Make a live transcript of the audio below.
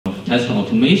test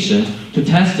automation to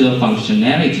test the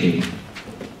functionality.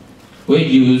 We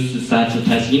use such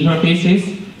test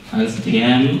interfaces as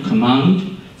TM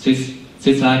command,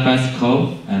 sysIFS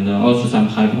code, and also some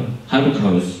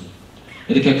hypercodes.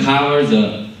 It can cover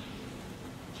the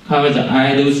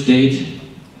idle state,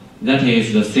 that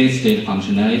is the C state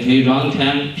functionality,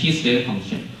 runtime P state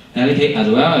functionality, as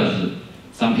well as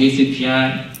some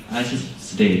ACPI S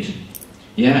state.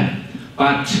 Yeah,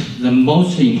 but the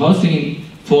most important thing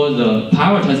for the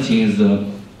power testing is the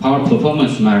power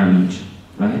performance measurement,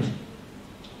 right?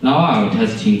 Now our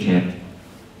testing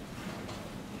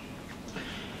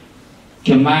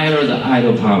can measure the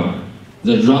idle power,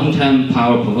 the runtime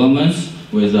power performance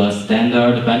with a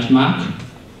standard benchmark.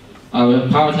 Our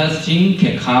power testing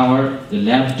can cover the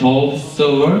laptop,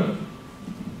 server,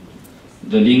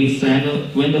 the Linux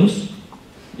and Windows.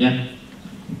 Yeah.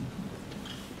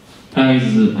 Here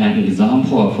is an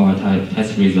example of our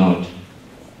test result.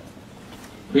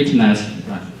 Witness.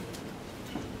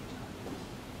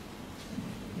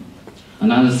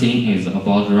 Another thing is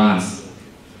about RAS.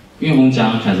 Yunhong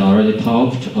Jiang has already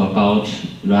talked about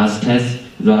RAS test,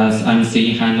 RAS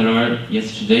MC handler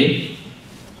yesterday.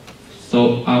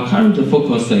 So our current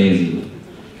focus is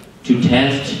to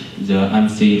test the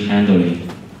MC handling.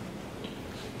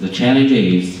 The challenge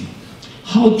is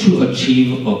how to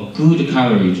achieve a good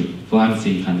coverage for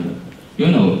MC handler. You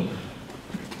know,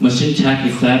 machine check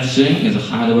exception is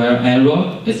hardware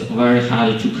error. It's very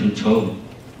hard to control.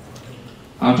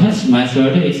 Our test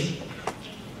method is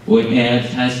we add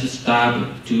test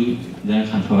stub to the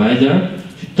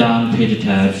hypervisor to down page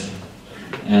tabs,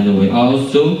 and we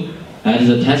also add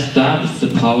the test stub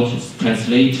support to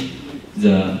translate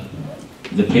the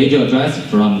page address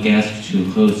from guest to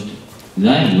host.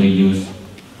 Then we use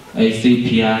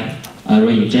ACPI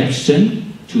array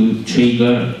injection to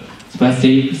trigger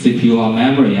specific CPU or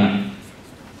memory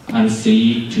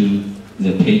MC to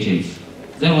the pages.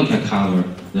 Then we can cover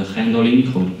the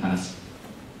handling code path.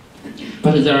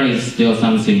 But there is still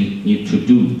something need to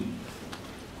do.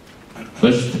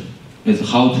 First is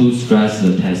how to stress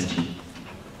the testing.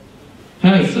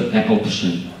 Here is an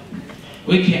option.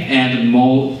 We can add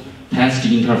more test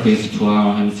interface to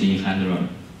our MC handler.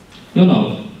 You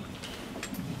know,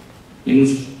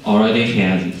 Linux already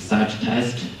has such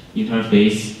test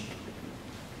interface.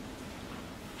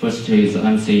 First is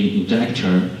MC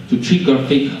injector to trigger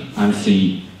fake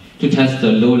MC to test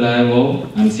the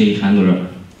low-level MC handler.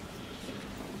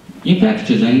 In fact,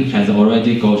 Zen has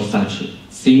already got such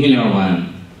similar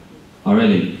one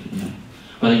already. Yeah.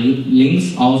 But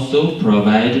Linux also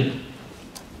provide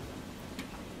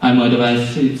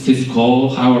advanced Cisco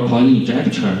PowerPoint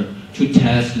injector to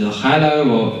test the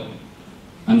high-level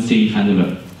MC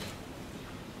handler.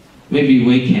 Maybe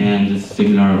we can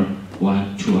similar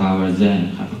one to our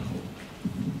Zen hypercode.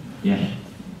 Yeah.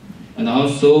 And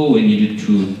also we need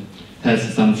to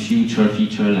test some future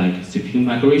feature like CPU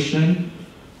migration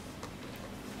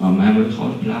or memory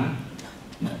hot plug.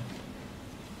 Yeah.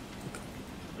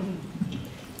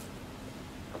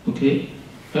 Okay.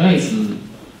 Here is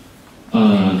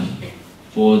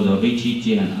for the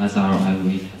VTG and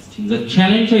SRIV testing. The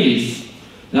challenge is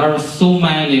there are so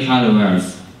many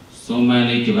hardwares, so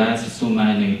many devices, so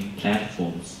many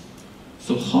platforms.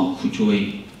 So how could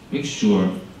we make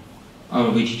sure our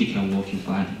VTG can work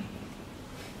fine?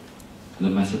 The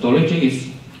methodology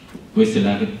is we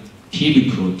select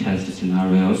typical test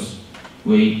scenarios.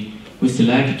 We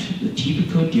select the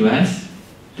typical device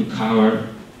to cover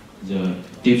the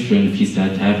different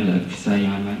PCI type like PCI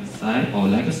MSI or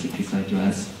legacy PCI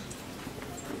device.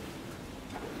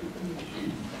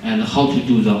 And how to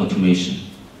do the automation.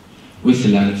 We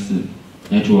select the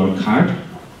network card.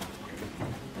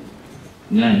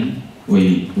 Then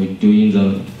we doing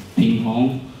the ping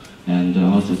pong and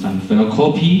also some file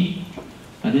copy.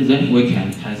 And then we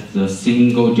can test the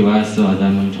single device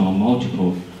assignment or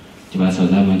multiple device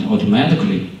assignment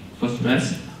automatically. First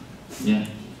press. Yeah.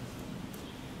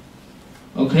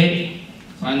 Okay,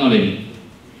 finally,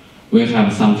 we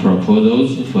have some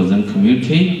proposals for the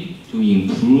community to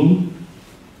improve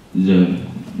the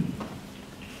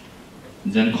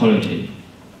Zen quality.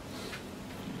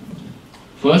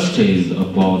 First is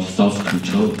about source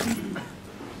control.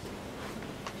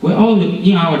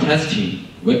 In our testing,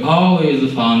 we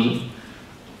always found,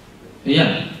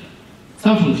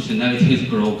 some functionality is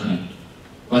broken.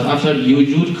 But after you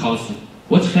root cause,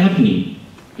 what's happening?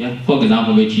 Yeah, for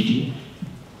example, VTD.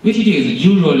 VTD is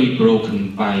usually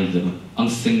broken by the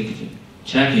unsynced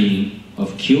check-in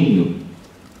of QMU.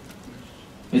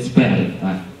 It's bad,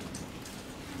 right?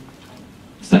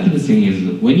 Second thing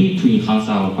is we need to enhance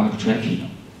our bug tracking.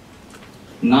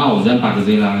 Now the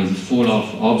Bugzilla is full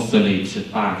of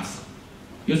obsolete bugs,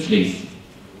 useless.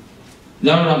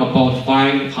 There are about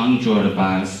 500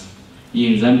 bugs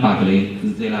in the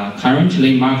Bugzilla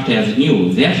currently marked as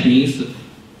new. That means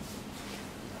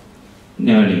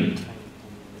nearly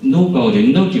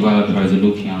nobody, no developer is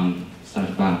looking on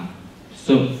such bug.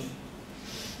 So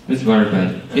it's very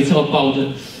bad. It's about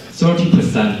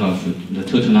 30% of the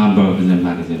total number of the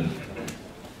Bugzilla.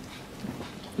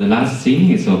 The last thing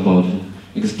is about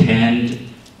extend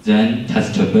then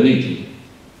testability.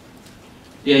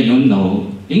 Yeah, you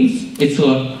know, it's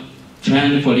a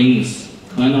trend for Linux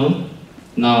kernel.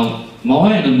 Now, more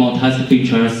and more test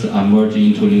features are merged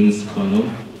into Linux kernel.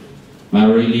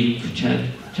 Memory leak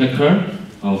checker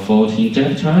or fault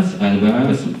injectors as well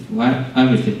as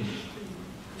everything.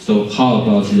 So how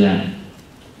about that?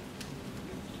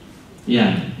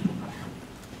 Yeah.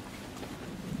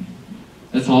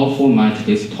 That's all for my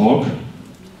today's talk.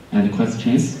 Any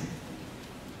questions?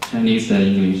 Chinese and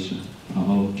English?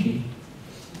 Okay.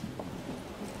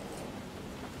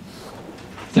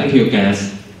 Thank you,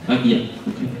 guys. Yeah.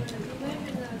 Okay.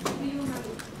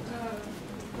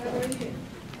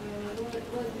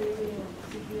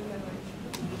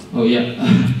 Oh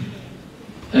yeah.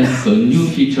 It's a new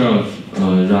feature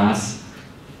of RAS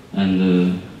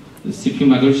and the CPU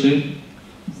migration.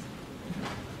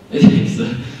 It is.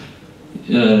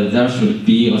 There should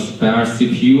be a spare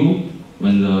CPU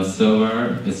when the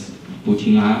server is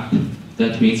booting up.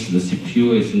 That means the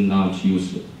CPU is not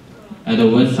used.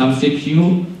 And when some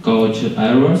CPU got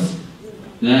errors,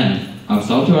 then our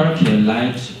software can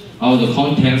let all the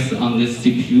contents on this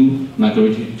CPU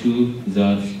migrate to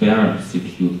the spare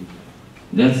CPU.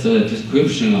 That's the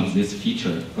description of this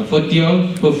feature. But for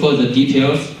the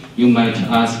details, you might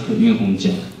ask Yunhong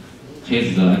Jiang.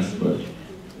 He's the expert.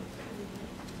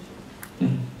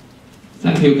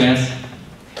 Thank you, guys.